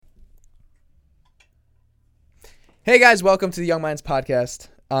Hey guys, welcome to the Young Minds podcast.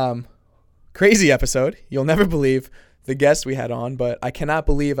 Crazy episode. You'll never believe the guest we had on, but I cannot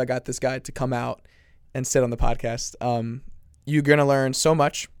believe I got this guy to come out and sit on the podcast. You're going to learn so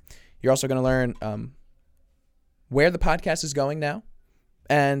much. You're also going to learn where the podcast is going now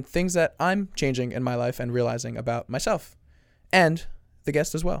and things that I'm changing in my life and realizing about myself and the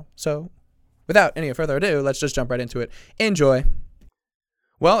guest as well. So without any further ado, let's just jump right into it. Enjoy.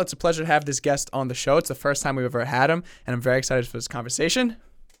 Well, it's a pleasure to have this guest on the show. It's the first time we've ever had him, and I'm very excited for this conversation.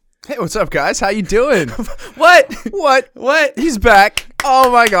 Hey, what's up, guys? How you doing? What? What? He's back.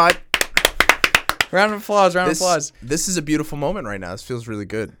 Oh, my God. Round of applause, round of applause. This is a beautiful moment right now. This feels really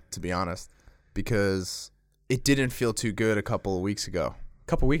good, to be honest, because it didn't feel too good a couple of weeks ago.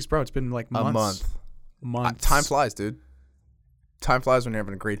 Couple weeks, bro. It's been like months. Months. Time flies, dude. Time flies when you're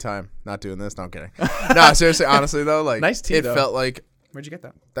having a great time. Not doing this. No, I'm kidding. No, seriously, honestly, though, like, nice tea, it though. felt like... Where'd you get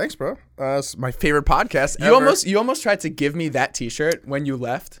that? Thanks, bro. It's my favorite podcast ever. You almost tried to give me that T-shirt when you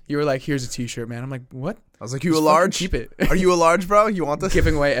left. You were like, "Here's a T-shirt, man." I'm like, "What?" I was like, "You a large? Keep it." Are you a large, bro? You want this?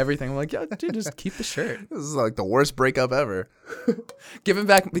 Giving away everything. I'm like, "Yeah, dude, just keep the shirt." This is like the worst breakup ever. Giving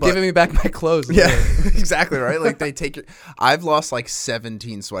me back my clothes. Yeah, exactly, right? Like, they take your... I've lost like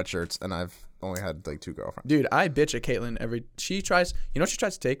 17 sweatshirts, and I've only had like 2 girlfriends. Dude, I bitch at Caitlin she tries, you know what she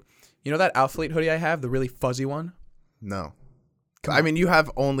tries to take? You know that Alphalete hoodie I have, the really fuzzy one? No. I mean, you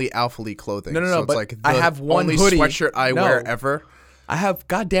have only Alpha Elite clothing. No, so it's but like I have one only hoodie. Sweatshirt I wear ever. I have,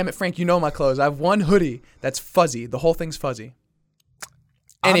 God damn it, Frank, you know my clothes. I have one hoodie that's fuzzy. The whole thing's fuzzy.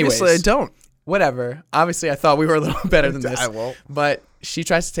 Anyways, Obviously, I don't. Whatever. Obviously, I thought we were a little better than this. I won't. But she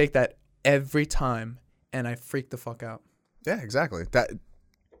tries to take that every time, and I freak the fuck out. Yeah, exactly. That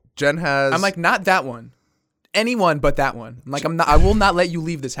Jen has... I'm like, not that one. Anyone but that one. I'm like, I will not let you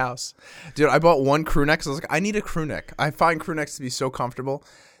leave this house. Dude, I bought one crew neck. So I was like, I need a crew neck. I find crew necks to be so comfortable.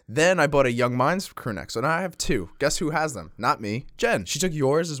 Then I bought a Young Minds crew neck. So now I have 2. Guess who has them? Not me. Jen. She took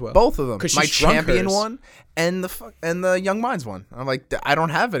yours as well. Both of them. 'Cause My she shrunk champion hers. one and the Young Minds one. I'm like, I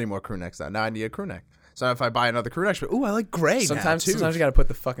don't have any more crew necks now. Now I need a crew neck. So if I buy another crew neck, she'll be, ooh, I like gray Sometimes now, too. you got to put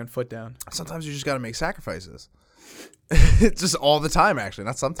the fucking foot down. Sometimes you just got to make sacrifices. It's just all the time, actually,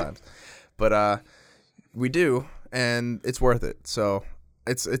 not sometimes. But we do, and it's worth it. So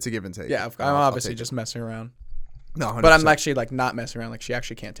it's a give and take. Yeah, I'm obviously just messing around. No, 100%. But I'm actually like not messing around. Like she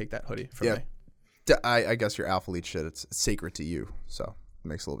actually can't take that hoodie from me. I guess your Alpha Elite shit, it's sacred to you. So it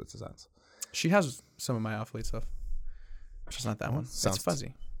makes a little bit of sense. She has some of my Alpha Elite stuff. Just not that one. It's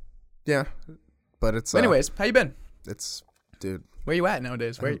fuzzy. Yeah, but it's... Anyways, how you been? It's... Dude. Where you at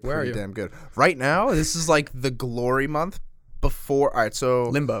nowadays? Where are you? Damn good. Right now, this is like the glory month before... All right, so...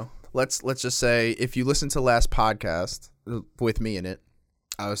 Limbo. Let's just say, if you listen to the last podcast with me in it,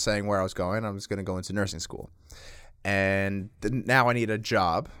 I was saying where I was going. I was going to go into nursing school. And now I need a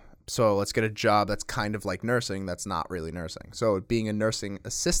job. So let's get a job that's kind of like nursing that's not really nursing. So being a nursing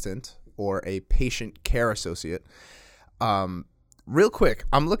assistant or a patient care associate. Real quick,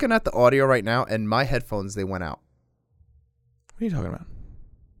 I'm looking at the audio right now, and my headphones, they went out. What are you talking about?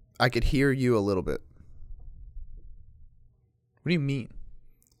 I could hear you a little bit. What do you mean?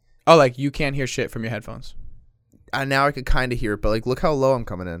 Oh, like you can't hear shit from your headphones. Now I could kind of hear it, but like, look how low I'm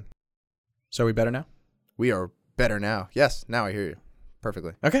coming in. So are we better now? We are better now. Yes, now I hear you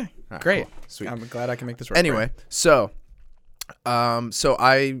perfectly. Okay, Right, great. cool. Sweet. I'm glad I can make this work. Anyway, so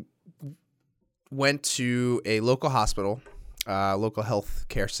I went to a local hospital, local health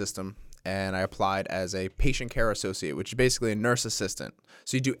care system, and I applied as a patient care associate, which is basically a nurse assistant.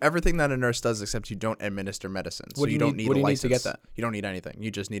 So you do everything that a nurse does, except you don't administer medicine. What do you don't need- need what a do you need license. to get that? You don't need anything.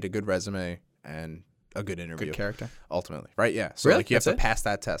 You just need a good resume and a good interview. Good character. Ultimately, right? Yeah. So Really? like you have That's to it? pass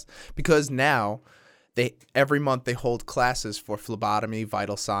that test because now every month they hold classes for phlebotomy,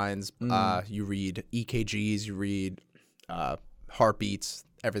 vital signs. You read EKGs, you read heartbeats,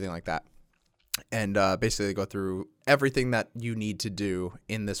 everything like that, and basically they go through everything that you need to do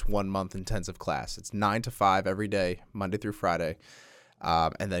in this 1 month intensive class. It's 9 to 5 every day, Monday through Friday,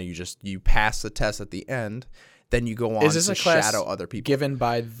 and then you pass the test at the end. Then you go on Is this to a class shadow other people. given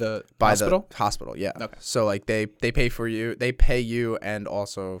by the hospital? The hospital, yeah. Okay. So like they pay for you, they pay you and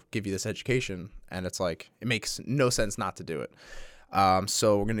also give you this education, and it's like it makes no sense not to do it.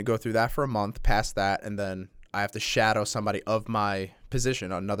 So we're gonna go through that for a month, past that, and then I have to shadow somebody of my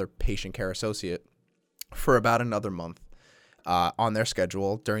position, another patient care associate, for about another month on their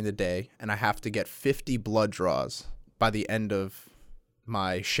schedule during the day, and I have to get 50 blood draws by the end of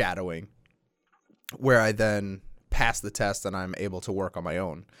my shadowing, where I then pass the test and I'm able to work on my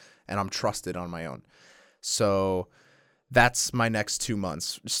own and I'm trusted on my own. So that's my next 2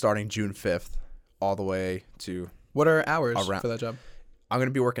 months, starting June 5th all the way to What are hours around. for that job? I'm going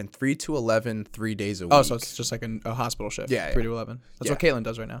to be working 3 to 11, 3 days a week. Oh, so it's just like a hospital shift. Yeah, 3 to 11. That's what Caitlin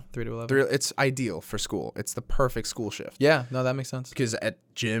does right now. 3 to 11. It's ideal for school. It's the perfect school shift. Yeah, no, that makes sense. Because at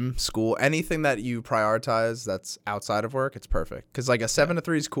gym, school, anything that you prioritize that's outside of work, it's perfect. Because like a 7 to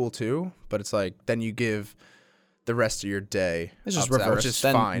 3 is cool too, but it's like then you give the rest of your day. It's just up to that, reverse. which is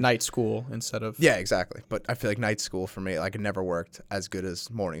then fine. Night school instead of. Yeah, exactly. But I feel like night school for me, like it never worked as good as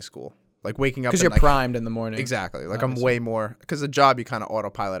morning school. Like waking up Because and, you're like, primed in the morning. Exactly. Like Oh, I'm way more because the job you kind of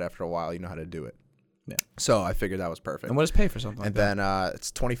autopilot after a while. You know how to do it. Yeah. So I figured that was perfect. And what does pay for something like And that? then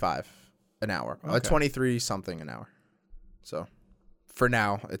it's 25 an hour. Okay. 23 something an hour. So for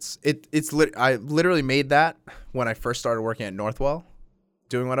now, I literally made that when I first started working at Northwell,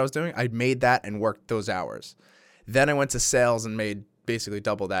 doing what I was doing. I made that and worked those hours. Then I went to sales and made basically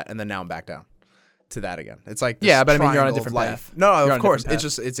double that, and then now I'm back down to that again. It's like this Yeah, but I mean, you're on a triangle of different life. path. No, You're on of a course.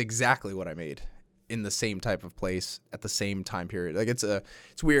 different It's exactly what I made in the same type of place at the same time period. Like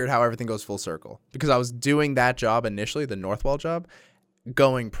it's weird how everything goes full circle because I was doing that job initially, the Northwell job,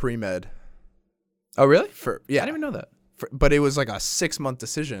 going pre-med. Oh, really? I didn't even know that. But it was like a 6-month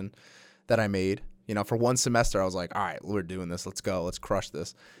decision that I made. You know, for one semester, I was like, all right, we're doing this. Let's go. Let's crush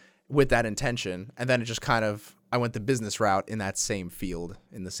this with that intention. And then it just kind of, I went the business route in that same field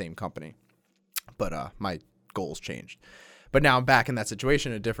in the same company. But my goals changed. But now I'm back in that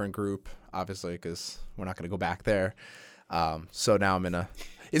situation, a different group, obviously, because we're not going to go back there. So now I'm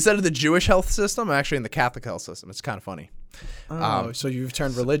instead of the Jewish health system, I'm actually in the Catholic health system. It's kind of funny. Oh, so you've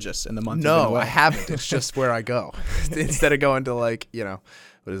turned religious in the month you've been No, away. I haven't. It's just where I go. Instead of going to like,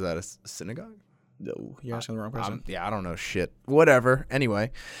 what is that, a synagogue? No, you're asking the wrong person. I don't know shit. Whatever.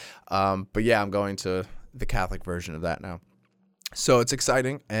 Anyway, but yeah, I'm going to the Catholic version of that now. So it's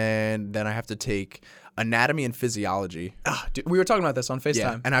exciting. And then I have to take anatomy and physiology. Dude, we were talking about this on FaceTime.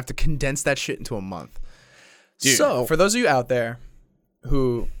 Yeah, and I have to condense that shit into a month. Dude, so for those of you out there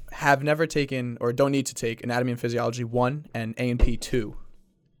who have never taken or don't need to take anatomy and physiology 1 and A&P 2,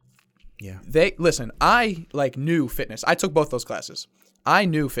 yeah, listen, I knew fitness. I took both those classes. I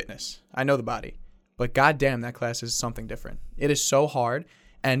knew fitness. I know the body. But goddamn, that class is something different. It is so hard.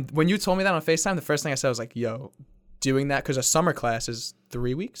 And when you told me that on FaceTime, the first thing I said was like, yo, doing that, because a summer class is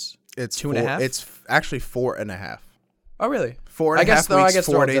 3 weeks? it's 2.5? It's actually 4.5. Oh, really? 4.5 weeks, guess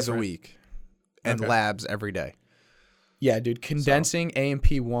 4 they're all days a different. week, and Okay. labs every day. Yeah, dude, condensing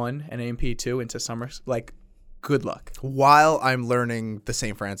A&P 1 and A&P 2 into summer, like, good luck. While I'm learning the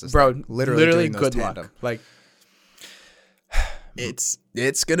St. Francis Bro, thing. literally doing those good tandem. luck. Like, it's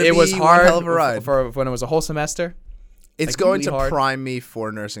gonna it be was hard one hell of a ride. for when it was a whole semester. It's like, going really to hard. prime me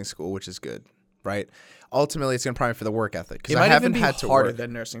for nursing school, which is good, right? Ultimately, it's going to prime me for the work ethic It because I might haven't even be had to harder work.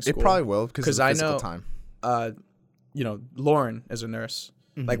 than nursing school. It probably will because I physical know, time. Lauren is a nurse,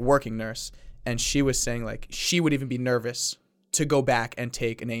 like working nurse, and she was saying like she would even be nervous to go back and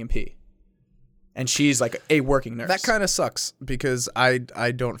take an A&P, and she's like a working nurse. That kind of sucks because I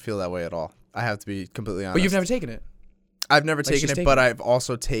don't feel that way at all. I have to be completely honest. But you've never taken it. I've never taken she's it, taken but it. I've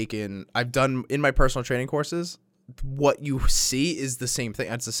also I've done in my personal training courses. What you see is the same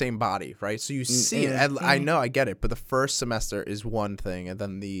thing. It's the same body, right? So you see it. And I know, I get it. But the first semester is one thing, and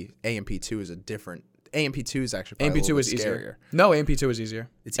then the A&P2 is a different. A&P2 is actually probably A&P2 a is little bit easier. scarier. No, A&P2 is easier.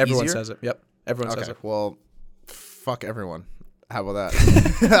 It's Everyone easier? says it. Yep. Everyone says Okay, it. well, fuck everyone. How about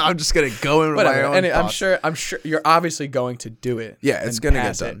that? I'm just gonna go in with my Whatever. own. And I'm thoughts. sure you're obviously going to do it. Yeah, it's and gonna get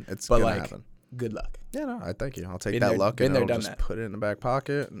pass done. it, It's but gonna like, happen. good luck. Yeah, no, I thank you. I'll take Been that there- luck been and there, I'll done just that. put it in the back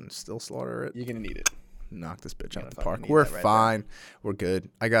pocket and still slaughter it. You're gonna need it. Knock this bitch out Yeah, the fucking park. need We're that right fine. We're good.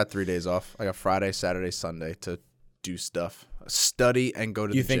 I got 3 days off. I got Friday, Saturday, Sunday to do stuff, study, and go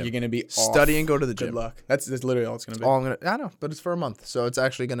to You the think gym. you're gonna be Study off. and go to the Good gym. luck. That's literally all it's gonna be. All I'm gonna. I know, but it's for a month, so it's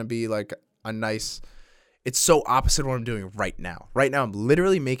actually gonna be like a nice. It's so opposite of what I'm doing right now. Right now, I'm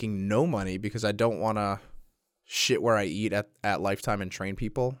literally making no money because I don't want to shit where I eat at Lifetime and train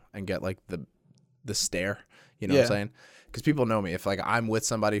people and get like the stare. You know what I'm saying? Because people know me. If like I'm with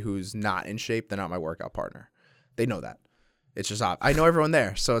somebody who's not in shape, they're not my workout partner. They know that. It's just I know everyone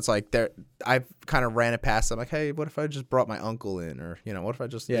there, so it's like I've kind of ran it past them. Like, hey, what if I just brought my uncle in, or what if I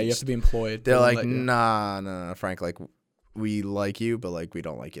just Yeah, you have to be employed. They're They won't like, let you. nah, Frank. Like, we like you, but like we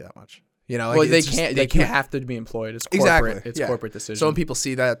don't like you that much. Like, Well, they it's just- can't. You have to be employed. It's corporate. Exactly. It's yeah. corporate decision. So when people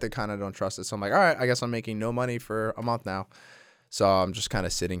see that, they kind of don't trust it. So I'm like, all right, I guess I'm making no money for a month now. So I'm just kind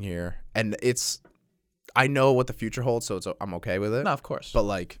of sitting here, and I know what the future holds, so I'm okay with it. no, of course. But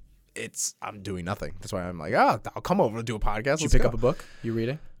like, I'm doing nothing. That's why I'm like, I'll come over to do a podcast. Did you pick up a book? You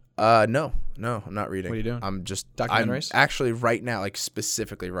reading? No, I'm not reading. What are you doing? I'm just Documentaries? I'm actually right now, like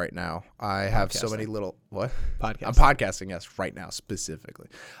specifically right now, I have so Podcasting. many little what? Podcast. I'm podcasting, yes, right now specifically.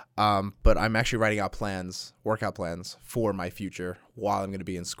 But I'm actually writing out workout plans for my future while I'm going to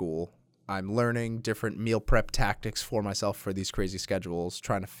be in school. I'm learning different meal prep tactics for myself for these crazy schedules,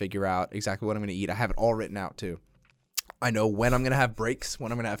 trying to figure out exactly what I'm going to eat. I have it all written out too. I know when I'm going to have breaks,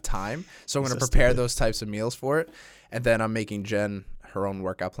 when I'm going to have time. So I'm going to prepare those types of meals for it. And then I'm making Jen her own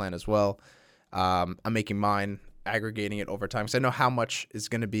workout plan as well. I'm making mine, aggregating it over time because I know how much is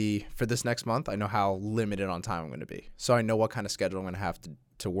going to be for this next month. I know how limited on time I'm going to be. So I know what kind of schedule I'm going to have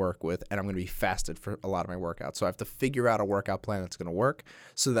to work with, and I'm going to be fasted for a lot of my workouts. So I have to figure out a workout plan that's going to work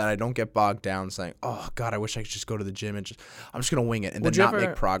so that I don't get bogged down saying, oh, God, I wish I could just go to the gym and I'm just going to wing it and then not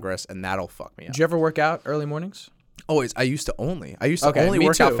make progress, and that'll fuck me up. Did you ever work out early mornings? Always. I used to only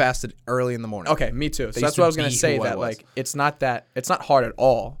work out fasted early in the morning. Okay, me too. So that's what I was going to say, that like it's not hard at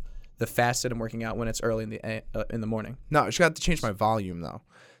all, the fasted and working out when it's early in the morning. No, I just got to change my volume though.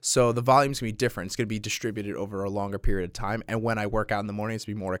 So the volume's going to be different. It's going to be distributed over a longer period of time, and when I work out in the morning, it's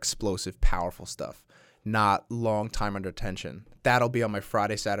going to be more explosive, powerful stuff, not long time under tension. That'll be on my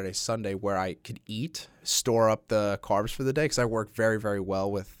Friday, Saturday, Sunday, where I could eat, store up the carbs for the day, because I work very, very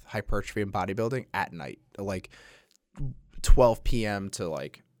well with hypertrophy and bodybuilding at night, like 12 p.m. to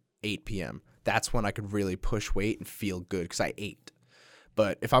like 8 p.m. That's when I could really push weight and feel good because I ate.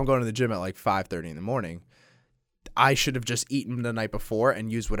 But if I'm going to the gym at like 5:30 in the morning, I should have just eaten the night before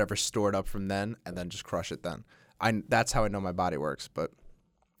and used whatever stored up from then and then just crush it then. That's how I know my body works, but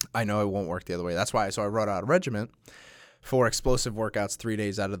I know it won't work the other way. That's why I wrote out a regimen for explosive workouts 3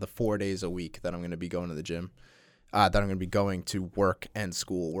 days out of the 4 days a week that I'm going to be going to the gym, that I'm going to be going to work and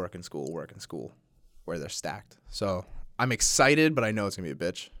school, where they're stacked. So I'm excited, but I know it's going to be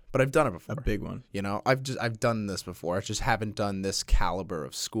a bitch. But I've done it before. A big one. You know, I've done this before. I just haven't done this caliber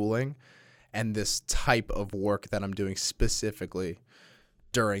of schooling and this type of work that I'm doing specifically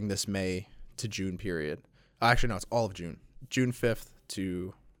during this May to June period. Actually, no, it's all of June. June 5th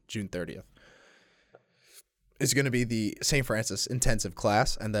to June 30th. It's going to be the St. Francis intensive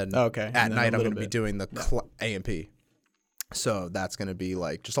class, and then at night I'm going to be doing the A&P. So that's going to be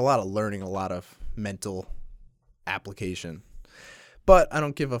like just a lot of learning, a lot of mental application. But I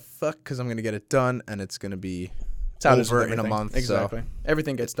don't give a fuck because I'm going to get it done, and it's going to be over in a month. Exactly. So.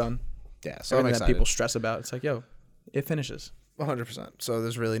 Everything gets done. Yeah, so I'm excited. That people stress about. It's like, yo, it finishes. 100%. So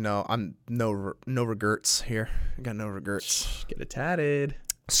there's really no regrets here. I got no regrets. Get it tatted.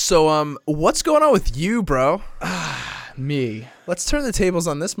 So what's going on with you, bro? Me. Let's turn the tables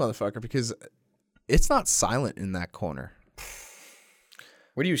on this motherfucker because it's not silent in that corner.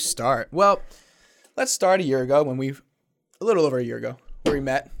 Where do you start? Well, let's start a little over a year ago, where we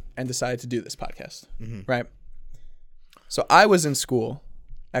met and decided to do this podcast, right? So I was in school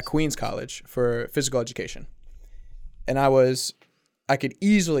at Queens College for physical education. And I could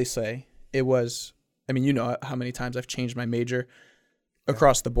easily say it was, I mean, you know how many times I've changed my major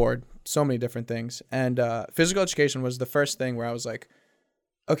across the board, so many different things. And physical education was the first thing where I was like,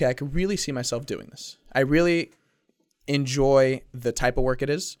 okay, I could really see myself doing this. I really enjoy the type of work it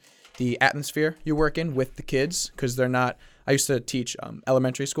is, the atmosphere you work in with the kids, because they're not, I used to teach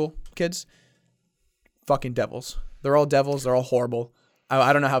elementary school kids, fucking devils. They're all devils. They're all horrible.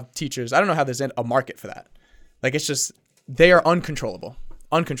 I don't know how there's a market for that. Like, it's just, they are uncontrollable.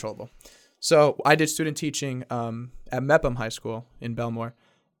 So I did student teaching at Mepham High School in Belmore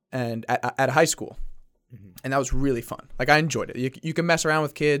and at a high school. And that was really fun. Like, I enjoyed it. You can mess around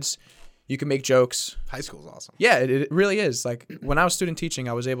with kids. You can make jokes. High school's awesome. Yeah, it really is. Like, when I was student teaching,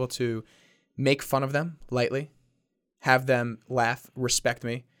 I was able to make fun of them lightly, have them laugh, respect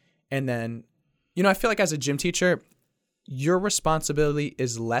me. And then, you know, I feel like as a gym teacher, your responsibility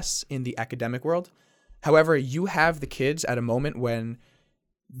is less in the academic world. However, you have the kids at a moment when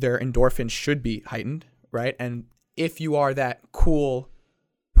their endorphins should be heightened, right? And if you are that cool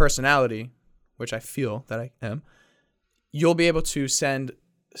personality, which I feel that I am, you'll be able to send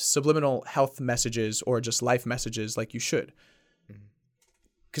subliminal health messages or just life messages like you should.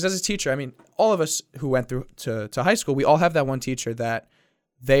 Because as a teacher, I mean, all of us who went through to high school, we all have that one teacher that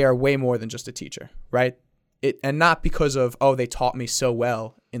they are way more than just a teacher, right? And not because of, oh, they taught me so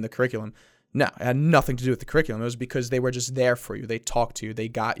well in the curriculum. No, it had nothing to do with the curriculum. It was because they were just there for you. They talked to you. They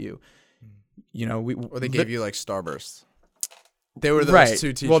got you. You know, or they gave you like Starburst. They were those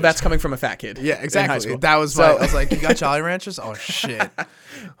two teachers. Well, that's coming from a fat kid. Yeah, exactly. That was I was like, you got Jolly Ranchers? Oh shit.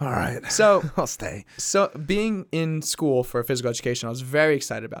 All right. So I'll stay. So being in school for physical education, I was very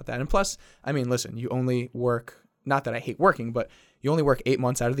excited about that. And plus, I mean, listen, you only work, not that I hate working, but you only work 8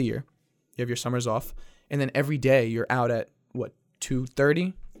 months out of the year. You have your summers off. And then every day you're out at,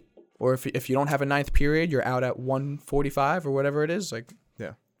 2:30? or if you don't have a ninth period, you're out at 1:45 or whatever it is. Like,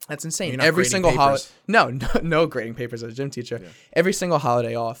 Yeah. that's insane. You're not Every grading single holiday. papers. No grading papers as a gym teacher. Yeah. Every single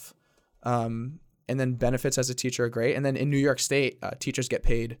holiday off. And then benefits as a teacher are great. And then in New York State, teachers get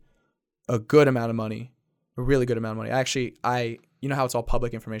paid a good amount of money, a really good amount of money. Actually, you know how it's all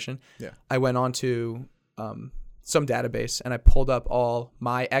public information? Yeah. I went on to some database and I pulled up all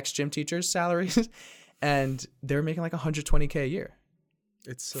my ex-gym teachers' salaries and they're making like $120K a year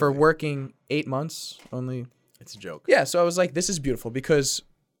It's for working 8 months only. It's a joke. Yeah, so I was like, this is beautiful because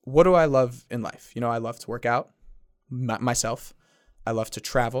what do I love in life? You know, I love to work out myself. I love to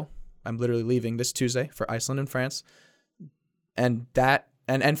travel. I'm literally leaving this Tuesday for Iceland and France. And that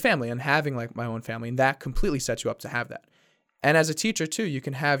and family and having like my own family, and that completely sets you up to have that. And as a teacher too, you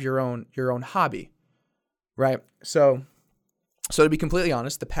can have your own hobby. Right? So to be completely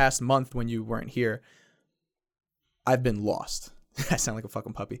honest, the past month when you weren't here, I've been lost. I sound like a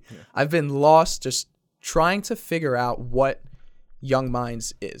fucking puppy. Yeah. I've been lost just trying to figure out what Young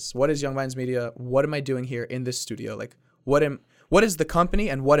Minds is. What is Young Minds Media? What am I doing here in this studio? Like, what is the company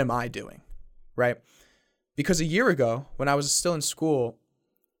and what am I doing? Right? Because a year ago, when I was still in school,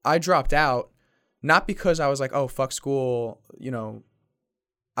 I dropped out, not because I was like, oh, fuck school, you know,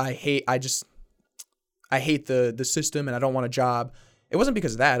 I hate the system and I don't want a job. It wasn't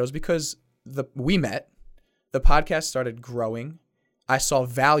because of that. It was because we met, the podcast started growing. I saw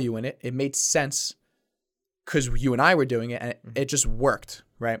value in it. It made sense because you and I were doing it and it just worked,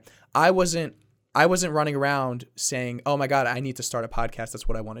 right? I wasn't running around saying, oh my God, I need to start a podcast. That's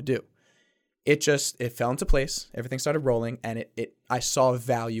what I want to do. It fell into place. Everything started rolling and I saw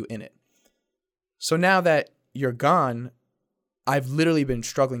value in it. So now that you're gone, I've literally been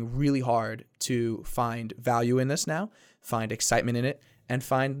struggling really hard to find value in this now, find excitement in it, and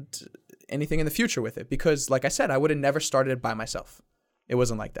find anything in the future with it. Because like I said, I would have never started it by myself. It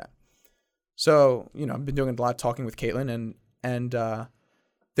wasn't like that. So, you know, I've been doing a lot of talking with Caitlin and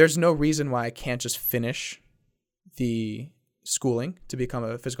there's no reason why I can't just finish the schooling to become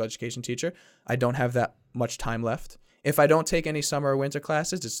a physical education teacher. I don't have that much time left. If I don't take any summer or winter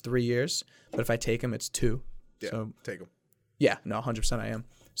classes, it's 3 years. But if I take them, it's 2. Yeah, so, take them. Yeah, no, 100% I am.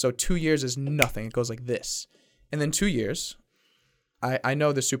 So 2 years is nothing. It goes like this. And then 2 years, I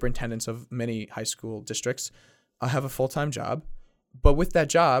know the superintendents of many high school districts. I have a full-time job. But with that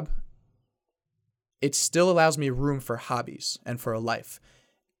job, it still allows me room for hobbies and for a life.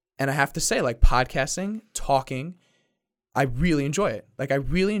 And I have to say, like podcasting, talking, I really enjoy it. Like I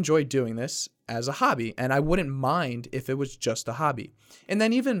really enjoy doing this as a hobby. And I wouldn't mind if it was just a hobby. And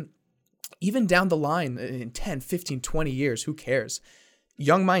then even down the line in 10, 15, 20 years, who cares?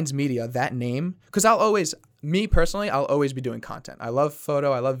 Young Minds Media, that name, because I'll always be doing content. I love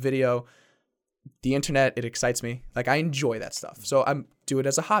photo. I love video. The internet, it excites me. Like I enjoy that stuff. So I do it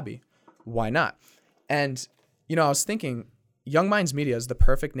as a hobby. Why not? And, you know, I was thinking Young Minds Media is the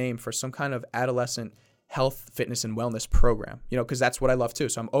perfect name for some kind of adolescent health, fitness, and wellness program, you know, because that's what I love too.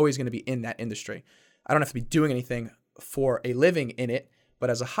 So I'm always going to be in that industry. I don't have to be doing anything for a living in it, but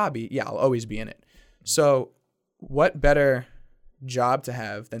as a hobby, yeah, I'll always be in it. So what better job to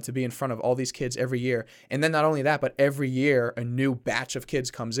have than to be in front of all these kids every year? And then not only that, but every year a new batch of kids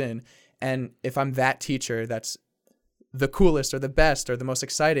comes in. And if I'm that teacher that's the coolest or the best or the most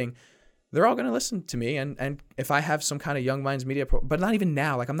exciting, they're all going to listen to me. And if I have some kind of Young Minds Media, but not even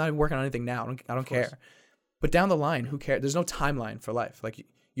now, like I'm not even working on anything now. I don't care. But down the line, who cares? There's no timeline for life. Like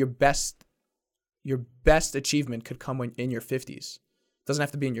your best achievement could come when in your 50s. It doesn't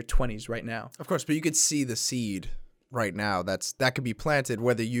have to be in your 20s right now. Of course, but you could see the seed right now. That could be planted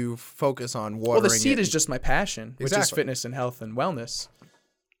whether you focus on watering it. Well, the seed is just my passion, which is fitness and health and wellness.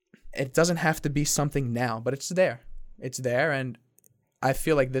 It doesn't have to be something now, but it's there. It's there, and I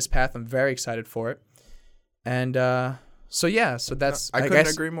feel like this path, I'm very excited for it. And so that's... I couldn't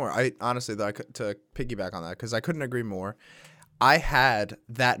agree more. I honestly, though, to piggyback on that, because I couldn't agree more. I had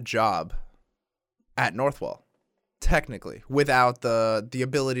that job at Northwell, technically, without the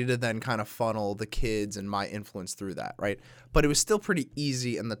ability to then kind of funnel the kids and my influence through that, right? But it was still pretty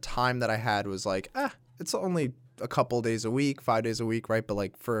easy, and the time that I had was like, it's only a couple days a week, 5 days a week, right? But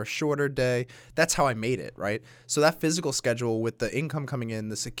like for a shorter day, that's how I made it, right? So that physical schedule with the income coming in,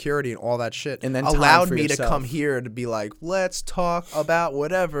 the security and all that shit, and then allowed me to come here to be like, let's talk about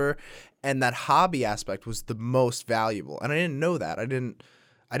whatever. And that hobby aspect was the most valuable. And I didn't know that. I didn't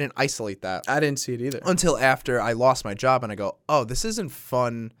isolate that. I didn't see it either. Until after I lost my job and I go, oh, this isn't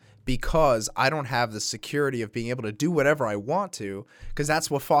fun because I don't have the security of being able to do whatever I want to, because that's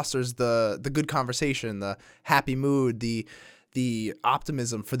what fosters the good conversation, the happy mood, the the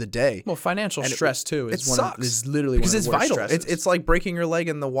optimism for the day. Well, financial stress too It is sucks. is literally because one it's of the worst vital. stresses. It's like breaking your leg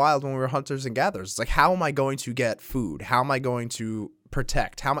in the wild when we were hunters and gatherers. It's like, how am I going to get food? How am I going to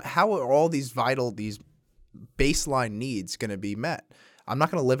protect? How are all these baseline needs going to be met? I'm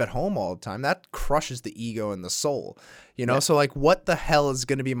not going to live at home all the time. That crushes the ego and the soul, you know? So like, what the hell is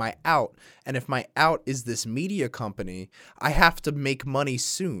going to be my out? And if my out is this media company, I have to make money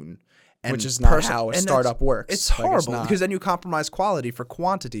soon. And which is not how a startup works. It's horrible because then you compromise quality for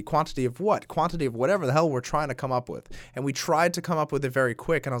quantity. Quantity of what? Quantity of whatever the hell we're trying to come up with. And we tried to come up with it very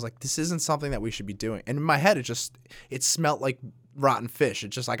quick. And I was like, this isn't something that we should be doing. And in my head, it smelled like rotten fish. It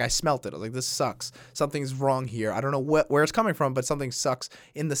just like, I smelt it. I was like, this sucks. Something's wrong here. I don't know where it's coming from, but something sucks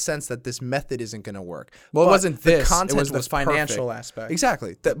in the sense that this method isn't going to work. Well, but it wasn't this. The content it was the financial perfect. aspect.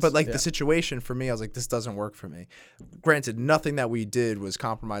 Exactly. But like the situation for me, I was like, this doesn't work for me. Granted, nothing that we did was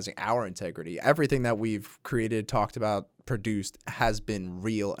compromising our integrity. Everything that we've created, talked about, produced has been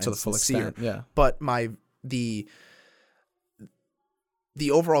real and to the full sincere. extent. Yeah. But the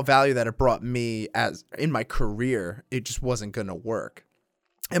overall value that it brought me as in my career, it just wasn't going to work.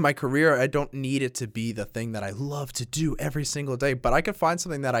 In my career, I don't need it to be the thing that I love to do every single day, but I could find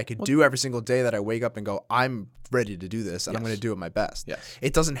something that I could do every single day that I wake up and go, I'm ready to do this and I'm going to do it my best. Yes.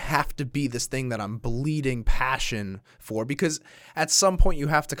 It doesn't have to be this thing that I'm bleeding passion for, because at some point you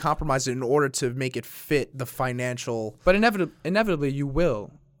have to compromise it in order to make it fit the financial. But inevitably you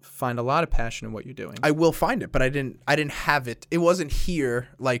will find a lot of passion in what you're doing. I will find it, but I didn't have it. It wasn't here.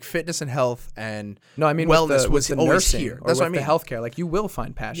 Like fitness and health and wellness was the always nursing here. or That's with what I mean. the healthcare. Like you will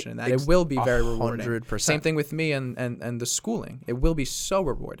find passion in that. It will be very rewarding. 100%. Same thing with me and the schooling. It will be so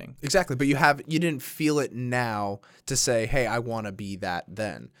rewarding. Exactly, but you didn't feel it now to say, hey, I want to be that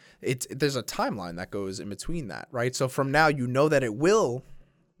then. There's a timeline that goes in between that, right? So from now, you know that it will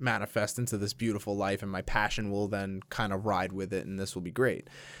manifest into this beautiful life and my passion will then kind of ride with it and this will be great.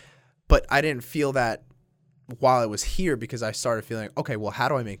 But I didn't feel that while I was here, because I started feeling, okay, well, how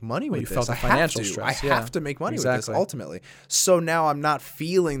do I make money with you this? felt the financial stress. I have to make money with this ultimately. So now I'm not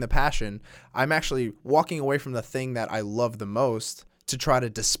feeling the passion. I'm actually walking away from the thing that I love the most to try to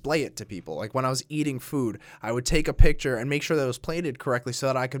display it to people. Like when I was eating food, I would take a picture and make sure that it was plated correctly so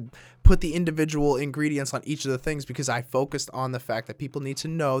that I could put the individual ingredients on each of the things, because I focused on the fact that people need to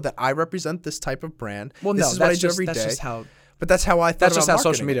know that I represent this type of brand. Well, this no, is that's what I do just, every that's day. just how... But that's how I thought That's just about how social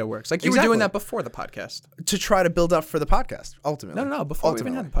marketing media it. works. Like you were Exactly. doing that before the podcast. To try to build up for the podcast, ultimately. No, before we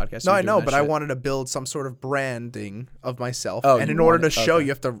even had the podcast. No, you were I know, doing but that I shit. wanted to build some sort of branding of myself. Oh, and you in order to wanted- show,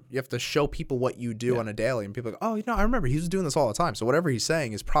 okay. you have to show people what you do on a daily. And people go, oh, I remember he was doing this all the time. So whatever he's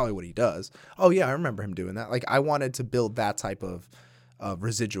saying is probably what he does. Oh, yeah, I remember him doing that. Like I wanted to build that type of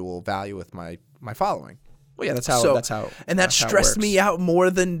residual value with my following. Well, yeah, that's how. And that stressed me out more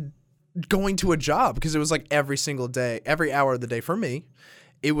than going to a job, because it was like every single day, every hour of the day for me.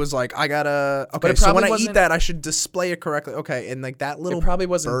 It was like, I gotta, okay, so when I eat that, I should display it correctly. Okay, and like that little It probably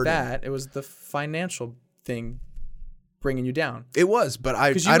wasn't burden. that. It was the financial thing bringing you down. It was, but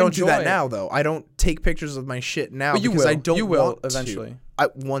I don't do that now, though. I don't take pictures of my shit now But you because will. I don't You will want eventually.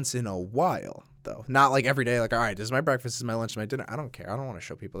 to. Once in a while, though. Not like every day, like, all right, this is my breakfast, this is my lunch, this is my dinner. I don't care. I don't want to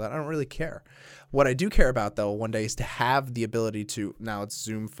show people that. I don't really care. What I do care about, though, one day is to have the ability to, now it's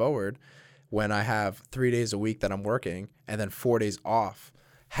zoom forward, when I have 3 days a week that I'm working and then 4 days off,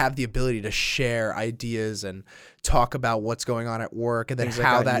 have the ability to share ideas and talk about what's going on at work, and then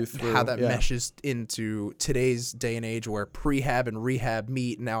how that meshes into today's day and age where prehab and rehab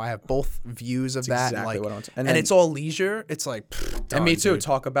meet. Now I have both views of that. Exactly and what like, I'm and it's all leisure. It's like, and me too. dude,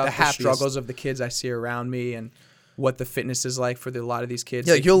 Talk about the happiest struggles of the kids I see around me and what the fitness is like for a lot of these kids.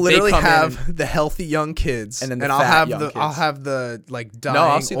 Yeah, you'll They literally come in have the healthy young kids, and then the I'll fat have young kids. I'll have the like dying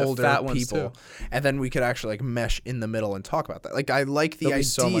I'll see the older fat ones people, too. and then we could actually like mesh in the middle and talk about that. Like I like the There'll idea. be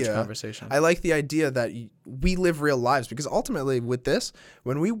so much conversation. I like the idea that we live real lives, because ultimately with this,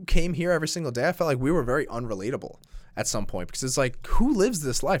 when we came here every single day, I felt like we were very unrelatable at some point, because it's like, who lives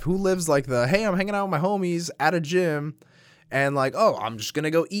this life? Who lives like the, hey, I'm hanging out with my homies at a gym, and like, oh, I'm just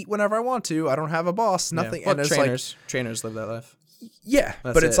gonna go eat whenever I want to. I don't have a boss, nothing. Yeah. Well, and it's trainers live that life. yeah,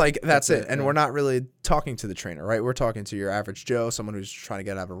 That's but it's it. like, that's it. And yeah. we're not really talking to the trainer, right? We're talking to your average Joe, someone who's trying to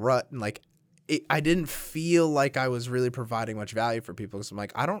get out of a rut. And like, I didn't feel like I was really providing much value for people, because I'm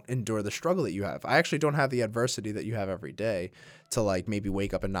like, I don't endure the struggle that you have. I actually don't have the adversity that you have every day to like maybe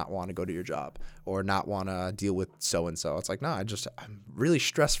wake up and not want to go to your job or not want to deal with so-and-so. It's like, no, I'm really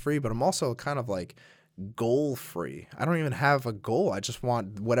stress-free, but I'm also kind of like goal free. I don't even have a goal. I just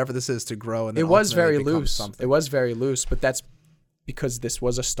want whatever this is to grow. And then It was very ultimately become loose. something. It was very loose, but that's because this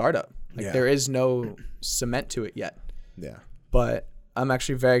was a startup. Like Yeah. there is no cement to it yet. Yeah. But I'm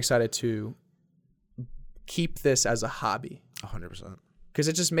actually very excited to keep this as a hobby. 100%. because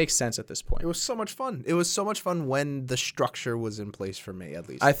it just makes sense at this point. It was so much fun. It was so much fun when the structure was in place for me, at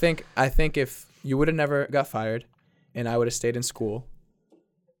least. I think if you would have never got fired and I would have stayed in school,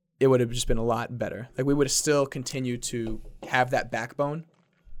 it would have just been a lot better. Like, we would have still continued to have that backbone,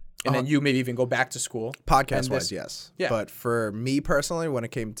 and then you maybe even go back to school. Podcast-wise, yes. Yeah. But for me personally, when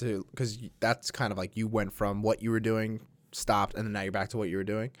it came to, because that's kind of like you went from what you were doing, stopped, and then now you're back to what you were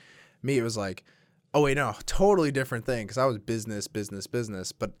doing. Me, it was like, oh, wait, no, totally different thing, because I was business,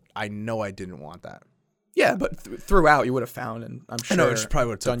 but I know I didn't want that. Yeah, but throughout you would have found, and I'm sure I know, it probably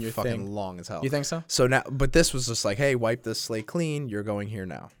would have done taken your fucking thing. long as hell. You think so? So now, but this was just like, hey, wipe this slate clean. You're going here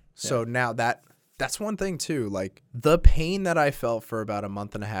now. So now that's one thing too. Like, the pain that I felt for about a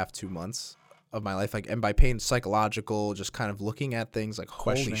month and a half, 2 months of my life, like, and by pain, psychological, just kind of looking at things like,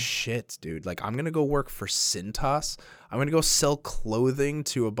 holy shit, dude. Like, I'm gonna go work for Cintas. I'm gonna go sell clothing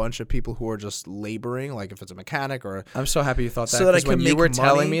to a bunch of people who are just laboring, like if it's a mechanic or. I'm so happy you thought that. So that I Because when can you make were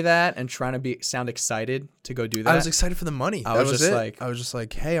telling money- me that and trying to sound excited to go do that, I was excited for the money. I That was was just it. like- I was just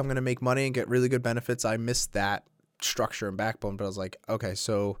like, hey, I'm gonna make money and get really good benefits. I missed that structure and backbone, but I was like, okay,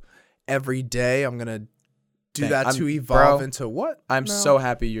 so every day I'm gonna do that to evolve into what? I'm No. so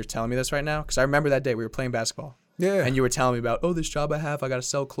happy you're telling me this right now, because I remember that day we were playing basketball. Yeah. And you were telling me about, oh, this job I have, I got to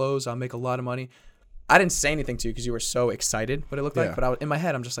sell clothes, I'll make a lot of money. I didn't say anything to you because you were so excited what it looked Yeah. like, but in my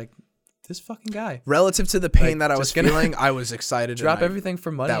head, I'm just like, this fucking guy. Relative to the pain Like, that I was just gonna feeling, I was excited. Drop and everything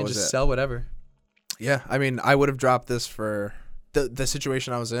for money that and was just it. sell whatever. Yeah, I mean, I would have dropped this for the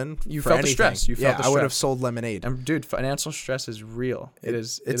situation I was in. You for felt the anything. stress. You felt the I would have stress. sold lemonade. And dude, financial stress is real.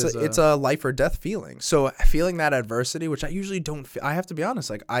 It's It's a life or death feeling. So feeling that adversity, which I usually don't feel, I have to be honest,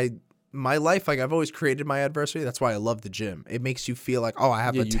 like my life, like, I've always created my adversity. That's why I love the gym. It makes you feel like, oh, I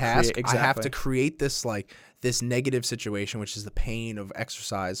have a task. I have to create this, like, this negative situation, which is the pain of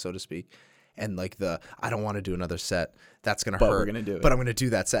exercise, so to speak. And like I don't want to do another set. That's going to hurt. But we're going to do it. But I'm going to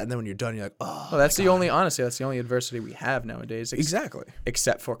do that set. And then when you're done, you're like, oh. Well, that's the only, honestly, that's the only adversity we have nowadays. Exactly.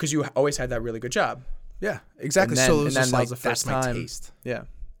 Except for, because you always had that really good job. Yeah, exactly. And then- so it and was then just that like, was the that's first my time. taste. Yeah.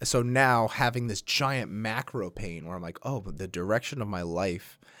 So now having this giant macro pain where I'm like, oh, but the direction of my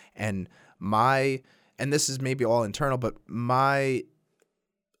life and this is maybe all internal, but my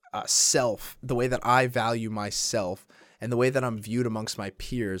self, the way that I value myself and the way that I'm viewed amongst my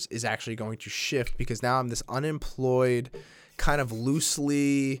peers is actually going to shift, because now I'm this unemployed, kind of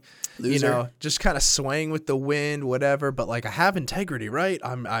loosely, Loser. just kind of swaying with the wind, whatever. But like, I have integrity, right?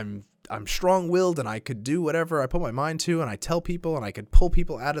 I'm strong-willed and I could do whatever I put my mind to, and I tell people, and I could pull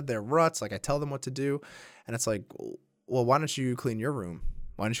people out of their ruts. Like, I tell them what to do, and it's like, well, why don't you clean your room?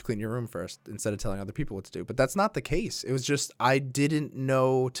 Why don't you clean your room first instead of telling other people what to do? But that's not the case. It was just, I didn't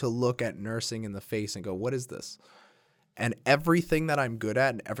know to look at nursing in the face and go, what is this? And everything that I'm good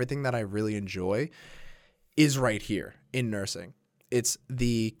at and everything that I really enjoy is right here in nursing. It's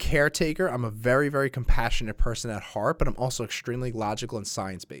the caretaker. I'm a very, very compassionate person at heart, but I'm also extremely logical and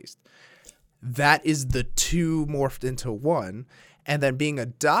science-based. That is the two morphed into one. And then being a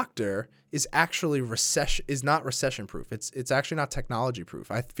doctor is actually not recession proof. It's actually not technology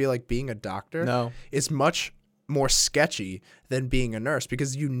proof. I feel like being a doctor is much more sketchy than being a nurse,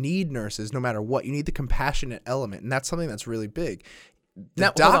 because you need nurses no matter what. You need the compassionate element, and that's something that's really big.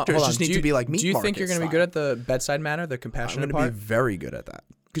 The doctors hold on. just need to be like meat Do you think market you're going to be style. good at the bedside manner, the compassionate I'm going to part? be very good at that.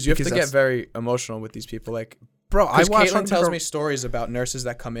 Because you have to get that's- very emotional with these people. Like, Bro, I watch Caitlin tells me stories about nurses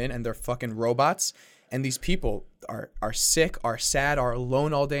that come in and they're fucking robots, and these people are sick, are sad, are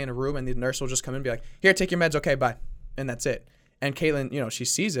alone all day in a room, and the nurse will just come in and be like, here, take your meds, okay, bye. And that's it. And Caitlin, she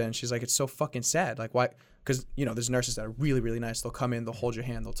sees it and she's like, it's so fucking sad. Like, why? Because, there's nurses that are really, really nice. They'll come in, they'll hold your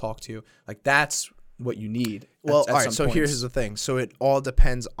hand, they'll talk to you. Like, that's what you need. Well, at all right, some so points. here's the thing. So it all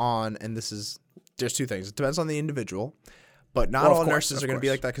depends on, and there's two things. It depends on the individual, but not Well, of all course, nurses of are going to be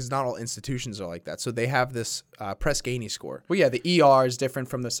course. like that, because not all institutions are like that. So they have this Press-Ganey score. Well, yeah, the ER is different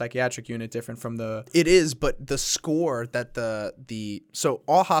from the psychiatric unit, different from the... It is, but the score that so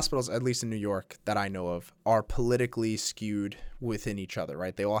all hospitals, at least in New York that I know of, are politically skewed within each other,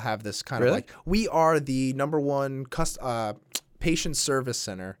 right? They all have this kind Really? of like, we are the number one patient service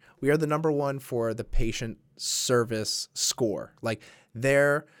center. We are the number one for the patient service score. Like,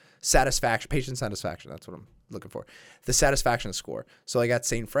 their satisfaction, patient satisfaction, that's what I'm looking for. The satisfaction score. So like at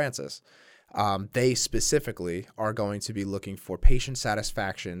St. Francis, they specifically are going to be looking for patient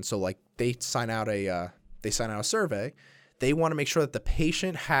satisfaction. So like they sign out a survey. They want to make sure that the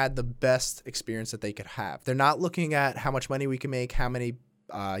patient had the best experience that they could have. They're not looking at how much money we can make, how many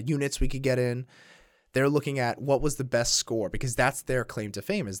units we could get in. They're looking at what was the best score, because that's their claim to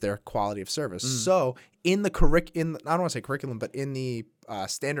fame, is their quality of service. So in the I don't want to say curriculum, but in the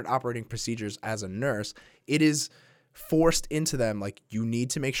standard operating procedures as a nurse, it is forced into them, like, you need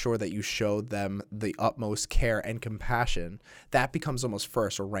to make sure that you show them the utmost care and compassion, that becomes almost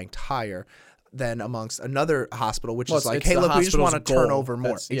first or ranked higher than amongst another hospital, which is like, hey, look, we just want to turn over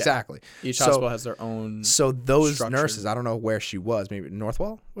more. Exactly. Each hospital has their own. So those structure. Nurses, I don't know where she was. Maybe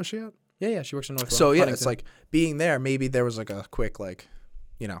Northwell was she at? Yeah, she works in Northwell. So yeah, Huntington. it's like being there. Maybe there was like a quick, like,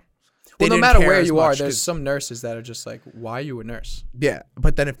 you know. Well, no didn't matter care where as you are, much there's 'cause- some nurses that are just like, why are you a nurse? Yeah,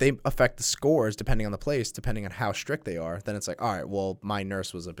 but then if they affect the scores, depending on the place, depending on how strict they are, then it's like, all right, well, my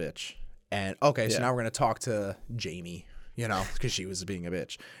nurse was a bitch. And okay, so Yeah. now we're going to talk to Jamie, you know, because she was being a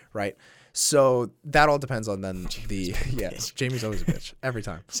bitch, right? So that all depends on then the, yes, Jamie's always a bitch, every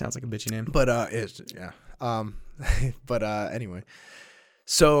time. Sounds like a bitchy name. But, it's, yeah. But anyway,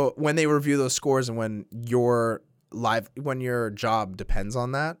 so when they review those scores and when your job depends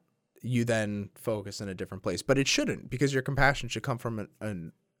on that, you then focus in a different place. But it shouldn't, because your compassion should come from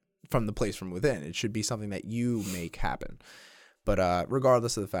from the place from within. It should be something that you make happen. But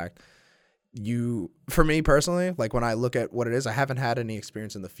regardless of the fact, for me personally, like when I look at what it is, I haven't had any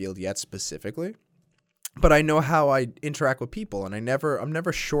experience in the field yet specifically, but I know how I interact with people, and I'm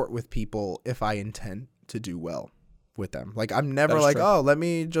never short with people if I intend to do well with them. Like I'm never like, oh, let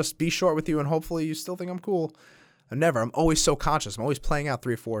me just be short with you and hopefully you still think I'm cool. I'm always so conscious. I'm always playing out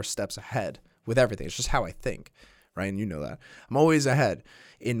 3 or 4 steps ahead with everything. It's just how I think, right? And you know that. I'm always ahead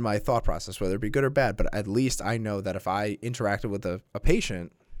in my thought process, whether it be good or bad. But at least I know that if I interacted with a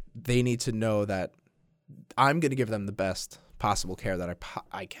patient, they need to know that I'm going to give them the best possible care that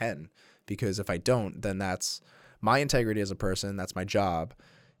I can. Because if I don't, then that's my integrity as a person. That's my job.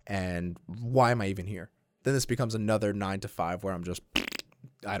 And why am I even here? Then this becomes another 9 to 5 where I'm just,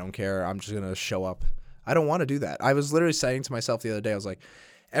 I don't care. I'm just going to show up. I don't want to do that. I was literally saying to myself the other day, I was like,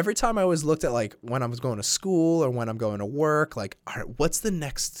 every time I always looked at like when I was going to school or when I'm going to work, like, all right, what's the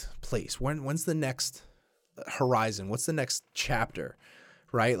next place? When's the next horizon? What's the next chapter?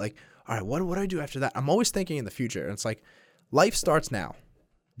 Right? Like, all right, what do I do after that? I'm always thinking in the future. And it's like, life starts now.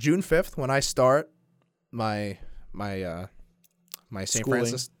 June 5th, when I start my St.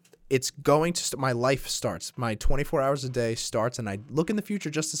 Francis, it's going to my life starts. My 24 hours a day starts, and I look in the future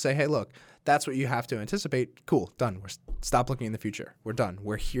just to say, hey, look, that's what you have to anticipate. Cool, done. Stop looking in the future. We're done.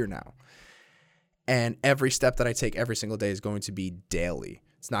 We're here now. And every step that I take every single day is going to be daily.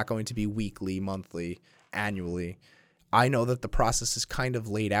 It's not going to be weekly, monthly, annually. I know that the process is kind of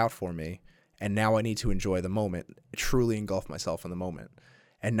laid out for me, and now I need to enjoy the moment, truly engulf myself in the moment,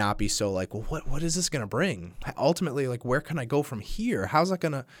 and not be so like, well, what is this going to bring? Ultimately, like, where can I go from here? How's that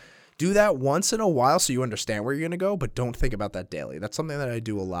going to do that once in a while so you understand where you're going to go, but don't think about that daily. That's something that I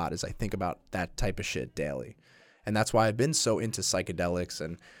do a lot, is I think about that type of shit daily. And that's why I've been so into psychedelics,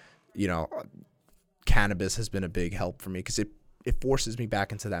 and, you know, cannabis has been a big help for me because it forces me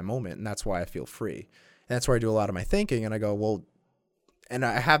back into that moment, and that's why I feel free. And that's where I do a lot of my thinking, and I go, well, and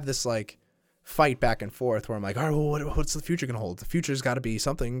I have this like fight back and forth where I'm like, all right, well, what's the future going to hold? The future's got to be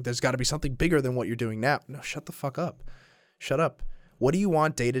something. There's got to be something bigger than what you're doing now. No, shut the fuck up. Shut up. What do you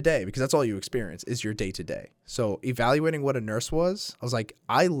want day to day? Because that's all you experience is your day to day. So evaluating what a nurse was, I was like,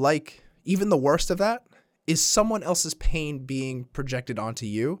 I like even the worst of that is someone else's pain being projected onto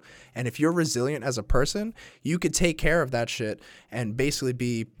you. And if you're resilient as a person, you could take care of that shit and basically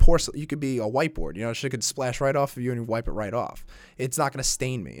be porcelain. You could be a whiteboard, you know, shit could splash right off of you and you wipe it right off. It's not going to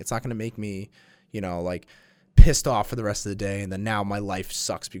stain me. It's not going to make me, you know, like pissed off for the rest of the day. And then now my life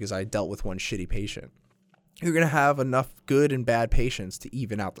sucks because I dealt with one shitty patient. You're going to have enough good and bad patients to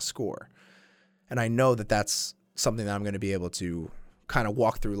even out the score. And I know that that's something that I'm going to be able to kind of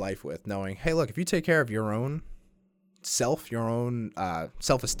walk through life with, knowing, hey, look, if you take care of your own self, your own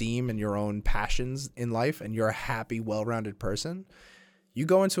self-esteem and your own passions in life, and you're a happy, well-rounded person, you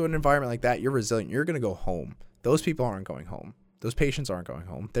go into an environment like that, you're resilient, you're going to go home. Those people aren't going home. Those patients aren't going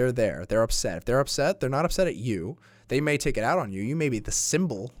home. They're there. They're upset. If they're upset, they're not upset at you. They may take it out on you. You may be the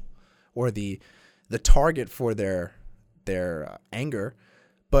symbol or the target for their anger,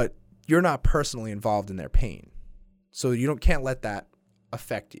 but you're not personally involved in their pain. So you can't let that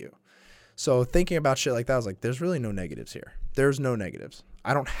affect you. So thinking about shit like that, I was like, there's really no negatives here. There's no negatives.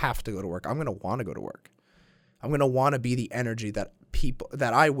 I don't have to go to work. I'm going to want to go to work. I'm going to want to be the energy that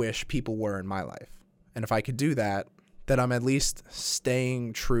I wish people were in my life. And if I could do that, then I'm at least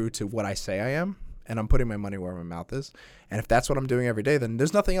staying true to what I say I am, and I'm putting my money where my mouth is. And if that's what I'm doing every day, then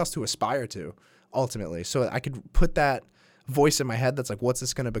there's nothing else to aspire to ultimately. So I could put that voice in my head that's like, what's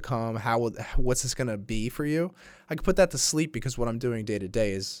this going to become? What's this going to be for you? I could put that to sleep because what I'm doing day to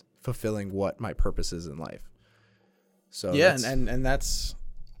day is fulfilling what my purpose is in life. So yeah, and that's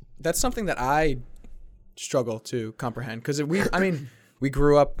something that I struggle to comprehend, because we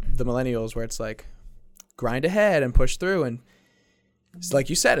grew up the millennials where it's like grind ahead and push through. And it's like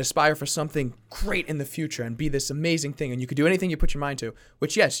you said, aspire for something great in the future and be this amazing thing. And you could do anything you put your mind to,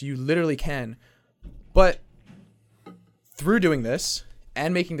 which, yes, you literally can. But through doing this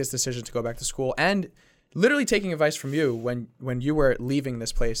and making this decision to go back to school and literally taking advice from you when you were leaving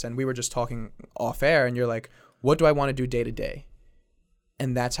this place and we were just talking off air and you're like, what do I want to do day to day?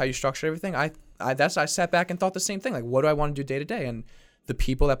 And that's how you structure everything. I sat back and thought the same thing. Like, what do I want to do day to day? And the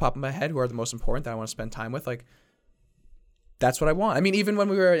people that pop in my head who are the most important that I want to spend time with, like, that's what I want. I mean, even when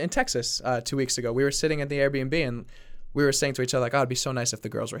we were in Texas 2 weeks ago, we were sitting at the Airbnb and we were saying to each other, like, oh, it'd be so nice if the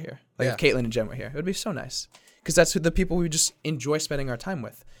girls were here. Like, if Caitlin and Jen were here. It would be so nice. Because that's the people we just enjoy spending our time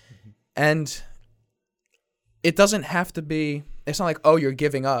with. Mm-hmm. And it doesn't have to be, it's not like, oh, you're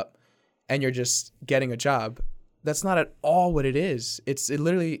giving up and you're just getting a job. That's not at all what it is. It's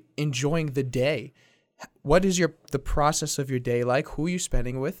literally enjoying the day. What is the process of your day like? Who are you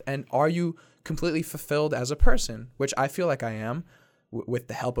spending with? And are you completely fulfilled as a person? Which I feel like I am with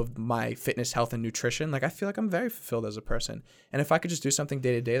the help of my fitness, health, and nutrition. Like, I feel like I'm very fulfilled as a person. And if I could just do something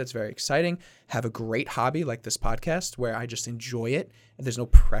day to day that's very exciting, have a great hobby like this podcast where I just enjoy it and there's no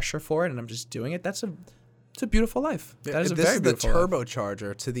pressure for it and I'm just doing it, it's a beautiful life. That is a very beautiful life. This is the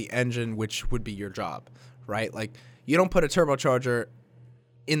turbocharger to the engine, which would be your job, right? Like, you don't put a turbocharger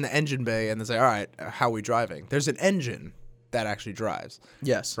in the engine bay and then say, all right, how are we driving? There's an engine that actually drives.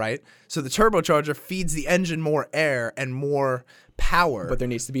 Yes. Right? So the turbocharger feeds the engine more air and more power. But there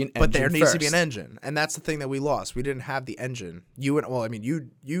needs to be an engine But there needs first. to be an engine. And that's the thing that we lost. We didn't have the engine.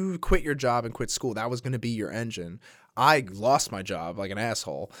 You quit your job and quit school. That was going to be your engine. I lost my job like an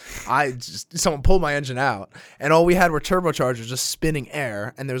asshole. Someone pulled my engine out, and all we had were turbochargers just spinning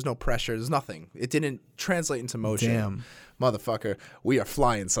air, and there was no pressure. There's nothing. It didn't translate into motion. Damn. Motherfucker, we are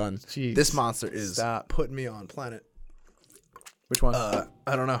flying, son. Jeez. This monster is putting me on planet. Which one? I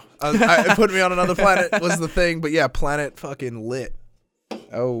don't know. Putting me on another planet was the thing, but yeah, planet fucking lit.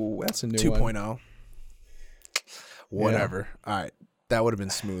 Oh, that's a new 2.0. Whatever. Yeah. All right. That would have been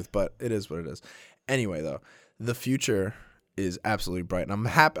smooth, but it is what it is. Anyway, though, the future is absolutely bright, and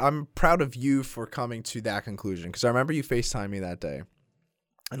I'm proud of you for coming to that conclusion, because I remember you FaceTimed me that day,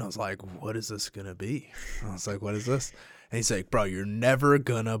 and I was like, what is this going to be? I was like, what is this? And he's like, bro, you're never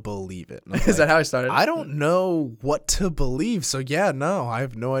going to believe it. Is that how I started? I don't know what to believe, so yeah, no, I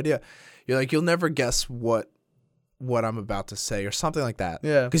have no idea. You're like, you'll never guess what I'm about to say or something like that.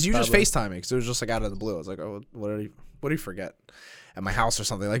 Yeah. Because you just FaceTime me, because it was just like out of the blue. I was like, oh, what did he forget? At my house or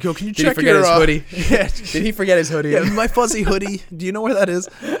something. Like, yo, can you check your his hoodie? Yeah. Did he forget his hoodie? Yeah, my fuzzy hoodie. Do you know where that is?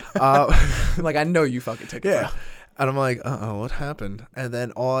 Like, I know you fucking took it. Yeah. And I'm like, what happened? And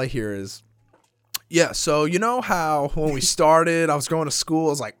then all I hear is, yeah, so you know how when we started, I was going to school, I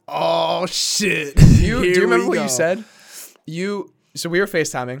was like, oh, shit. Do you remember what you said? So we were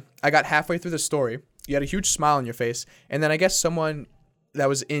FaceTiming. I got halfway through the story. You had a huge smile on your face. And then I guess someone that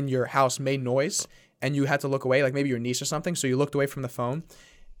was in your house made noise. And you had to look away, like maybe your niece or something. So you looked away from the phone.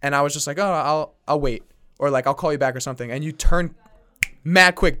 And I was just like, oh, I'll wait. Or like, I'll call you back or something. And you turn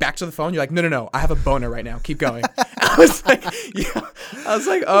mad quick back to the phone. You're like, no. I have a boner right now. Keep going. I was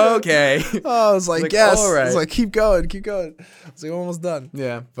like, okay. Oh, I was like, yes. All right. I was like, keep going. I was like, almost done.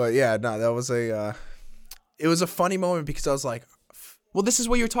 Yeah. But yeah, no, that was it was a funny moment, because I was like, well, this is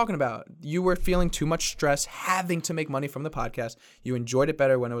what you were talking about. You were feeling too much stress having to make money from the podcast. You enjoyed it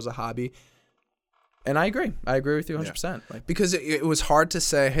better when it was a hobby. And I agree. I agree with you 100%. Yeah. Like, because it was hard to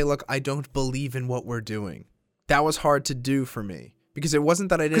say, hey, look, I don't believe in what we're doing. That was hard to do for me. Because it wasn't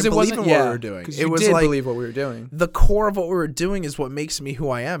that I didn't believe in what we were doing. It was like, believe what we were doing. The core of what we were doing is what makes me who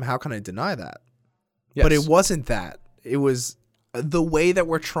I am. How can I deny that? Yes. But it wasn't that. It was the way that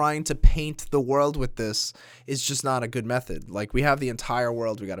we're trying to paint the world with this is just not a good method. Like, we have the entire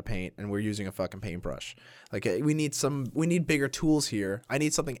world we got to paint, and we're using a fucking paintbrush. Like, we need bigger tools here. I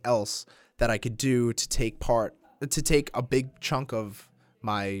need something else that I could do to take a big chunk of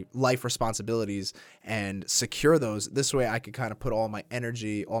my life responsibilities and secure those. This way I could kind of put all my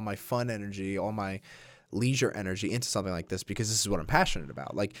energy, all my fun energy, all my leisure energy into something like this, because this is what I'm passionate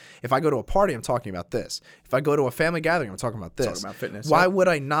about. Like, if I go to a party, I'm talking about this. If I go to a family gathering, I'm talking about this. Talking about fitness. Why would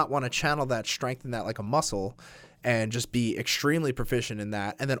I not want to channel that, strengthen that like a muscle, and just be extremely proficient in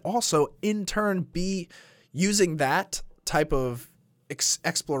that, and then also in turn be using that type of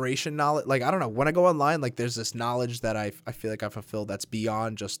exploration knowledge? Like, I don't know, when I go online, like, there's this knowledge that I feel like I fulfill that's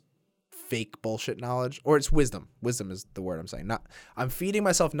beyond just fake bullshit knowledge, or it's wisdom. Wisdom is the word I'm saying. Not, I'm feeding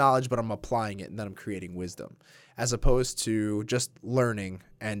myself knowledge, but I'm applying it, and then I'm creating wisdom, as opposed to just learning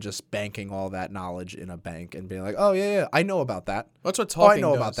and just banking all that knowledge in a bank and being like, oh yeah, I know about that. That's what talking I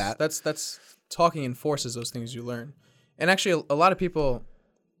know does. About that. That's talking enforces those things you learn. And actually, a lot of people,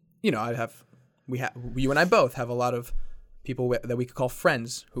 I have you and I both have a lot of people that we could call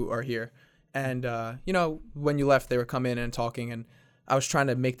friends who are here. And, when you left, they were coming in and talking, and I was trying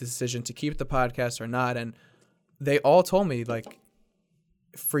to make the decision to keep the podcast or not. And they all told me, like,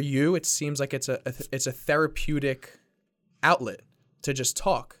 for you, it seems like it's a therapeutic outlet to just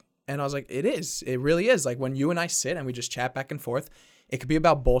talk. And I was like, it is. It really is. Like, when you and I sit and we just chat back and forth, it could be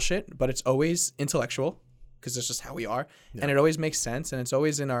about bullshit, but it's always intellectual because it's just how we are. Yeah. And it always makes sense. And it's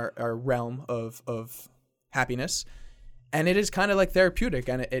always in our realm of happiness. And it is kind of like therapeutic.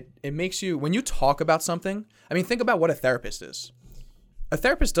 And it makes you, when you talk about something, I mean, think about what a therapist is. A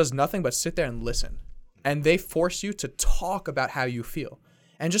therapist does nothing but sit there and listen. And they force you to talk about how you feel.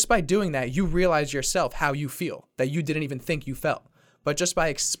 And just by doing that, you realize yourself how you feel that you didn't even think you felt. But just by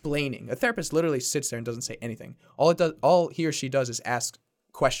explaining, a therapist literally sits there and doesn't say anything. All he or she does is ask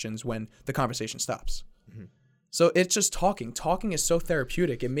questions when the conversation stops. Mm-hmm. So it's just talking. Talking is so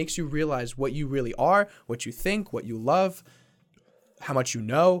therapeutic. It makes you realize what you really are, what you think, what you love, how much you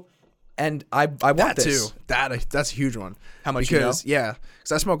know. And I want that this. Too. That's a huge one. How much you know? Yeah,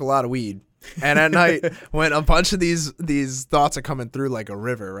 because I smoke a lot of weed. And at night, when a bunch of these thoughts are coming through like a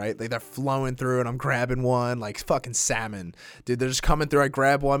river, right? Like they're flowing through, and I'm grabbing one, like fucking salmon, dude. They're just coming through. I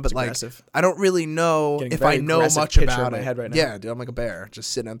grab one, but like I don't really know if I know much about it. Right now. Yeah, dude, I'm like a bear,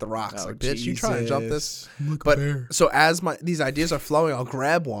 just sitting at the rocks. Oh, like, bitch, you trying to jump this? But so as these ideas are flowing, I'll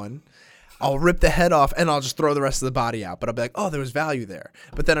grab one. I'll rip the head off and I'll just throw the rest of the body out. But I'll be like, oh, there was value there.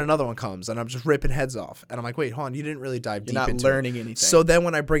 But then another one comes and I'm just ripping heads off. And I'm like, wait, hold on, you didn't really dive deep into it. You're not learning anything. So then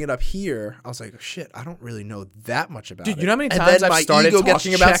when I bring it up here, I was like, oh, shit, I don't really know that much about it. Dude, you know how many times I've started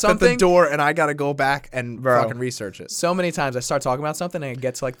talking about something? At the door and I got to go back and fucking research it. So many times I start talking about something and I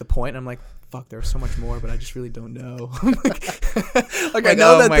get to like the point and I'm like, fuck, there's so much more, but I just really don't know. like I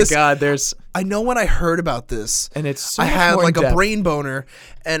know that God, I know when I heard about this, and it's so I had like a brain boner,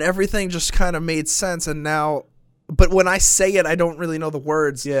 and everything just kind of made sense. And now, but when I say it, I don't really know the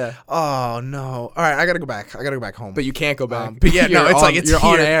words. Yeah. Oh no. All right, I gotta go back. I gotta go back home. But you can't go back. But yeah, no, it's like it's you're here.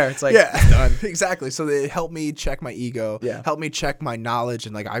 On air. It's like yeah, it's done. Exactly. So they helped me check my ego. Yeah. Helped me check my knowledge,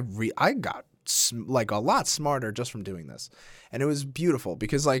 and like I got like a lot smarter just from doing this. And it was beautiful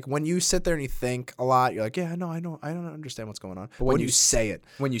because like when you sit there and you think a lot, you're like, yeah, no, I don't understand what's going on. But when you say it,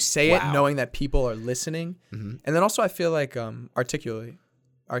 knowing that people are listening, and then also I feel like articulately.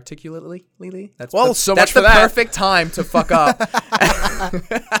 That's the perfect time to fuck up.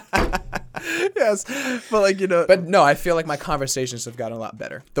 Yes, but like But no, I feel like my conversations have gotten a lot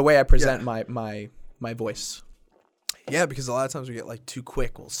better. The way I present my voice. Yeah, because a lot of times we get like too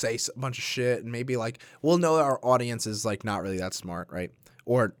quick. We'll say a bunch of shit, and maybe like we'll know our audience is like not really that smart, right?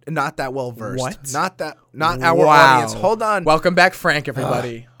 Or not that well versed. What? Not our audience. Hold on. Welcome back, Frank.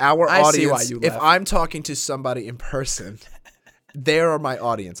 Everybody. Our audience. See why you if left. I'm talking to somebody in person, they are my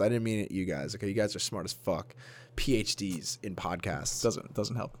audience. I didn't mean it, you guys. Okay, you guys are smart as fuck. PhDs in podcasts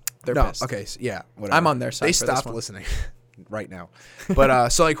doesn't help. They're no. pissed. Okay. So yeah. Whatever. I'm on their side. They for stopped this one. listening right now. But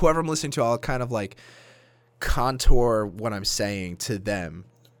so like whoever I'm listening to, I'll kind of like contour what I'm saying to them,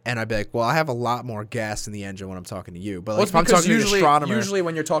 and I'd be like, well, I have a lot more gas in the engine when I'm talking to you. But like, if I'm talking to an astronomer, usually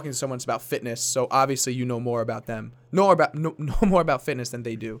when you're talking to someone, it's about fitness. So obviously you know more about them, know more about fitness than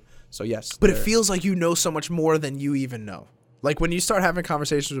they do. So yes, but it feels like you know so much more than you even know. Like when you start having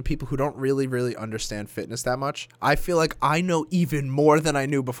conversations with people who don't really understand fitness that much, I feel like I know even more than I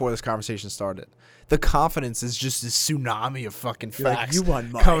knew before this conversation started. The confidence is just this tsunami of fucking facts. Like, you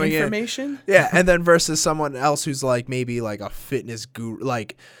want my coming information? Yeah, and then versus someone else who's like maybe like a fitness guru,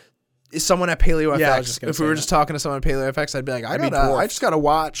 like someone at Paleo FX. If we were just talking to someone at Paleo FX, I'd be like, I just gotta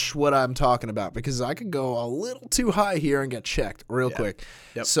watch what I'm talking about because I could go a little too high here and get checked real quick.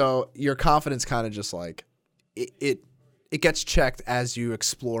 Yep. So your confidence kind of just like it gets checked as you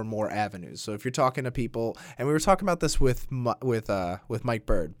explore more avenues. So if you're talking to people, and we were talking about this with Mike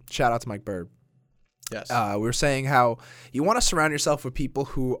Bird. Shout out to Mike Bird. Yes. We were saying how you want to surround yourself with people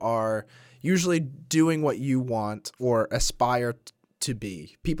who are usually doing what you want or aspire to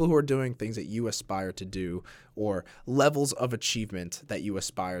be. People who are doing things that you aspire to do or levels of achievement that you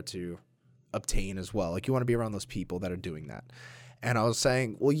aspire to obtain as well. Like you want to be around those people that are doing that. And I was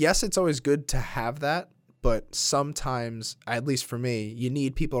saying, well, yes, it's always good to have that. But sometimes, at least for me, you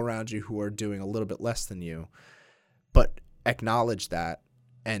need people around you who are doing a little bit less than you, but acknowledge that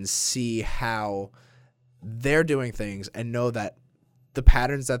and see how they're doing things and know that the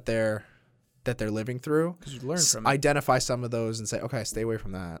patterns that they're living through, because you learn from it. Identify some of those and say, okay, stay away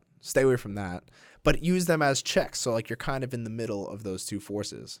from that, but use them as checks. So like you're kind of in the middle of those two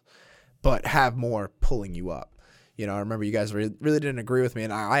forces, but have more pulling you up. You know, I remember you guys really didn't agree with me,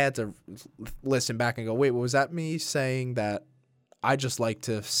 and I had to listen back and go, wait, was that me saying that I just like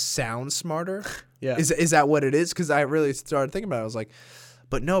to sound smarter. Yeah. Is that what it is? Because I really started thinking about it. I was like,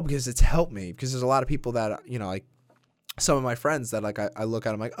 but no, because it's helped me. Because there's a lot of people that, like some of my friends that like I look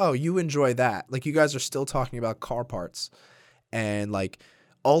at, I'm like, oh, you enjoy that. Like you guys are still talking about car parts. And like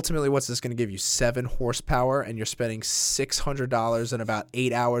ultimately what's this going to give you? 7 horsepower, and you're spending $600 and about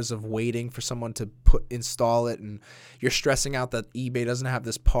 8 hours of waiting for someone to install it, and you're stressing out that eBay doesn't have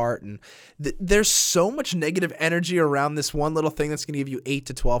this part, and there's so much negative energy around this one little thing that's going to give you 8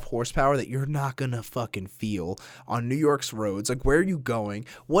 to 12 horsepower that you're not going to fucking feel on New York's roads. Like, where are you going?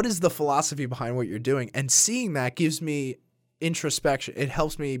 What is the philosophy behind what you're doing? And seeing that gives me introspection. It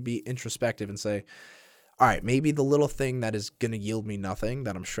helps me be introspective and say, all right, maybe the little thing that is going to yield me nothing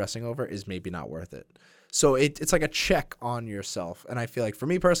that I'm stressing over is maybe not worth it. So it's like a check on yourself. And I feel like for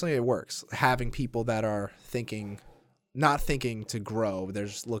me personally, it works. Having people that are not thinking to grow, they're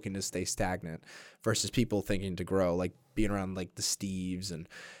just looking to stay stagnant, versus people thinking to grow, like being around like the Steves and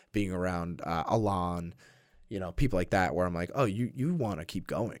being around Alon, people like that, where I'm like, oh, you want to keep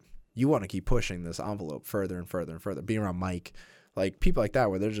going. You want to keep pushing this envelope further and further and further. Being around Mike. Like people like that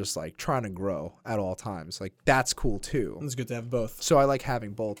where they're just like trying to grow at all times. Like that's cool too. It's good to have both. So I like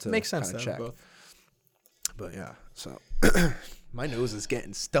having both to Makes sense to check. have both. But yeah, so my nose is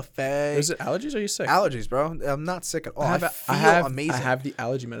getting stuffy. Is it allergies or are you sick? Allergies, bro. I'm not sick at all. I feel amazing. I have the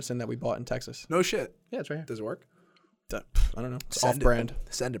allergy medicine that we bought in Texas. No shit. Yeah, it's right here. Does it work? I don't know. It's off-brand.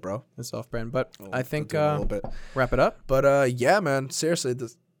 Send it, bro. It's off-brand. But I think a little bit. Wrap it up. But yeah, man. Seriously,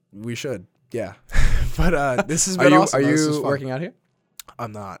 we should. Yeah. But this has been awesome. Are you working out here?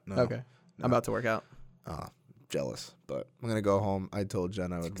 I'm not. No. Okay. No. I'm about to work out. Jealous, but I'm gonna go home. I told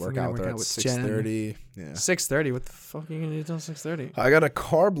Jen I would work out with her at 6:30. Yeah. 6:30. What the fuck are you gonna do till 6:30? I got a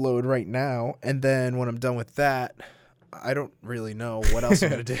carb load right now, and then when I'm done with that, I don't really know what else I'm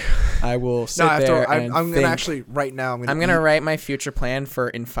gonna do. I will sit there and I'm gonna actually right now. I'm gonna write my future plan for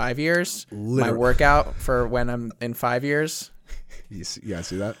in 5 years. Literally. My workout for when I'm in 5 years. You guys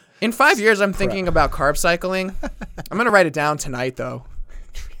see that? In 5 years, I'm thinking about carb cycling. I'm gonna write it down tonight, though.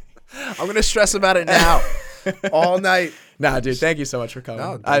 I'm gonna stress about it now, all night. Nah, dude, thank you so much for coming.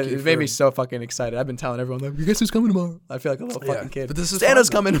 No, it made me so fucking excited. I've been telling everyone, like, guess who's coming tomorrow? I feel like a little fucking kid. But this is Santa's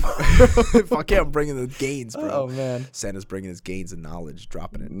coming tomorrow. Fuck yeah, I'm bringing the gains, bro. Oh man, Santa's bringing his gains and knowledge,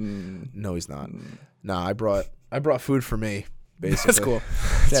 dropping it. No, he's not. Nah, I brought food for me. Basically. That's cool.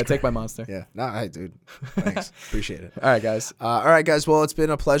 Yeah, take my monster. Yeah. Nah, hey, dude. Thanks. Appreciate it. All right, guys. Well, it's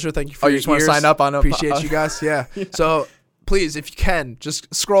been a pleasure. Thank you for your just want to sign up on Appreciate you guys. Yeah. So please, if you can,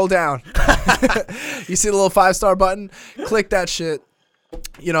 just scroll down. You see the little 5-star button? Click that shit.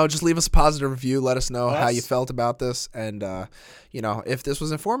 Just leave us a positive review. Let us know how you felt about this. And, if this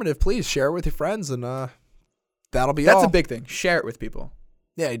was informative, please share it with your friends. And that'll be all. That's a big thing. Share it with people.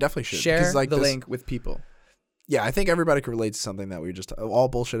 Yeah, you definitely should. Share the link with people. Yeah, I think everybody can relate to something that we just, all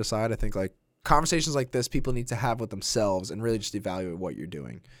bullshit aside, I think like conversations like this, people need to have with themselves and really just evaluate what you're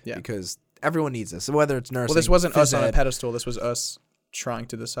doing. Yeah. Because everyone needs this. So whether it's nursing. Well, this wasn't us on a pedestal. This was us trying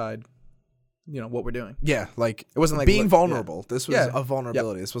to decide, what we're doing. Yeah. Like, it wasn't like being vulnerable. Yeah. This was a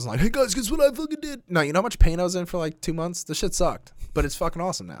vulnerability. Yep. This wasn't like, hey guys, guess what I fucking did? No, you know how much pain I was in for like 2 months? The shit sucked. But it's fucking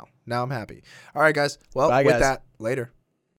awesome now. Now I'm happy. All right, guys. Well, with that, later.